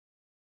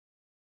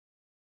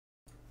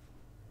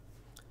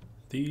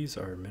These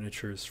are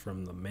miniatures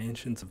from the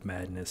Mansions of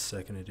Madness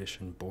 2nd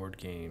Edition board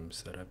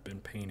games that I've been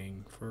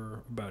painting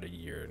for about a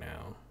year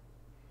now.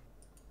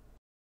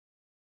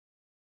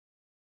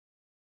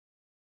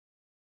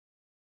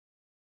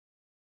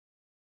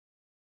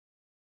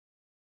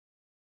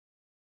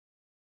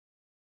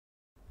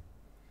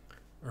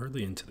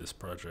 Early into this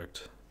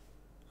project,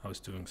 I was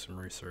doing some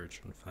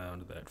research and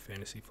found that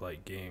Fantasy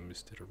Flight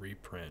Games did a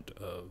reprint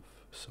of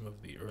some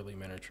of the early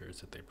miniatures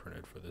that they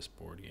printed for this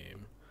board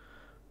game.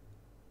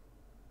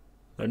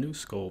 The new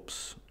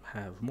sculpts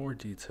have more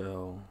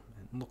detail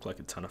and look like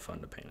a ton of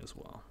fun to paint as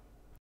well.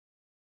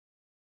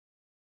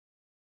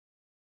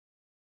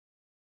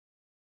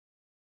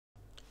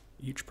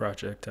 Each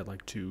project I'd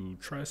like to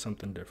try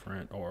something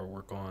different or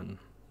work on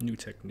new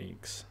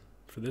techniques.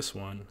 For this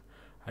one,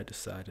 I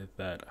decided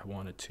that I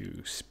wanted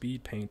to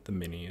speed paint the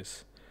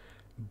minis,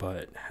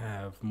 but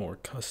have more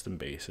custom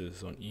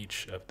bases on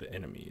each of the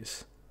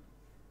enemies.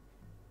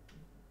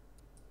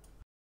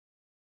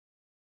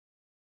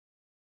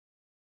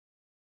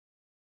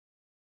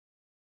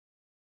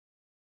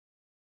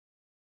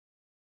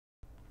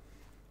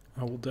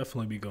 I will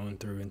definitely be going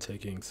through and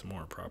taking some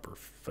more proper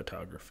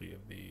photography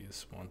of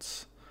these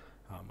once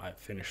I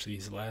finish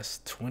these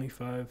last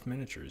 25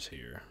 miniatures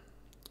here.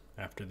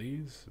 After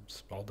these,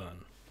 it's all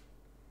done.